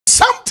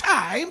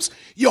sometimes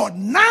your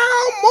now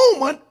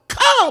moment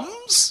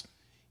comes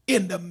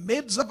in the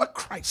midst of a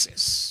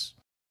crisis.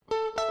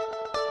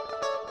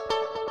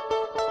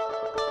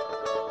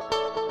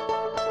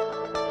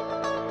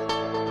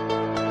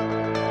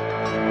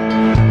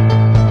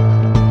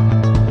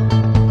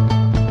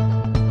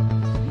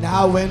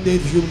 Now when they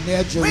drew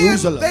near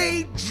Jerusalem. When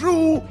they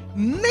drew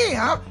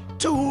near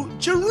to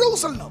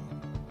Jerusalem.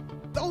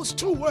 Those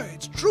two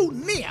words, drew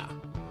near,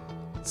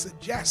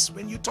 suggests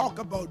when you talk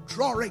about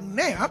drawing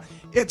near,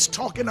 it's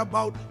talking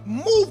about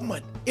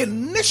movement,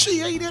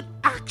 initiated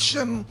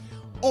action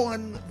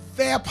on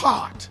their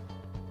part.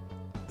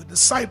 The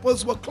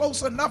disciples were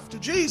close enough to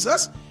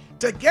Jesus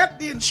to get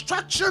the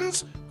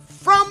instructions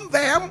from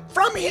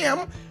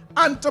him,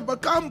 and to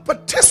become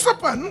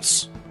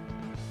participants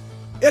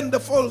in the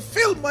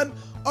fulfillment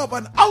of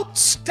an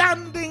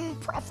outstanding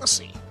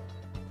prophecy.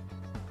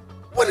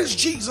 What is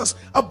Jesus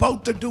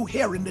about to do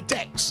here in the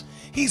text?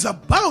 He's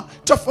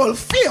about to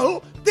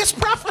fulfill this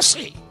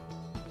prophecy.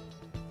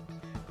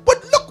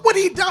 But look what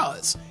he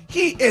does.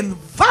 He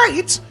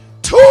invites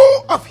two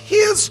of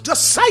his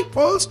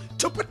disciples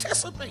to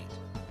participate.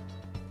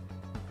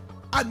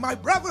 And my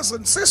brothers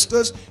and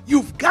sisters,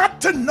 you've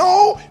got to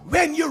know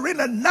when you're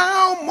in a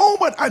now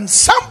moment, and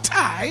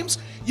sometimes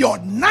your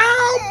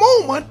now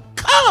moment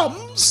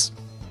comes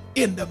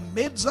in the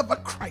midst of a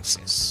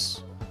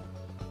crisis.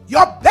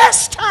 Your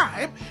best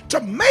time to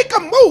make a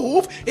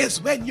move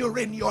is when you're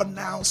in your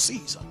now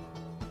season.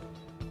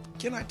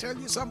 Can I tell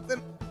you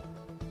something?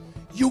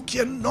 You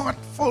cannot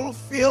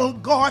fulfill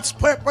God's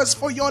purpose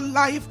for your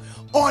life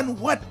on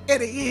what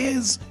it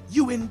is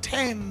you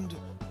intend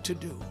to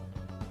do.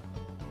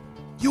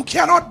 You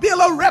cannot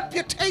build a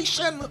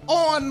reputation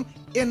on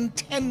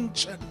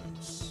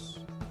intentions.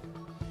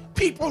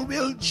 People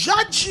will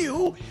judge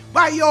you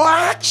by your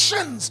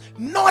actions,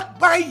 not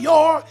by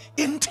your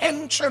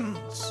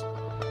intentions.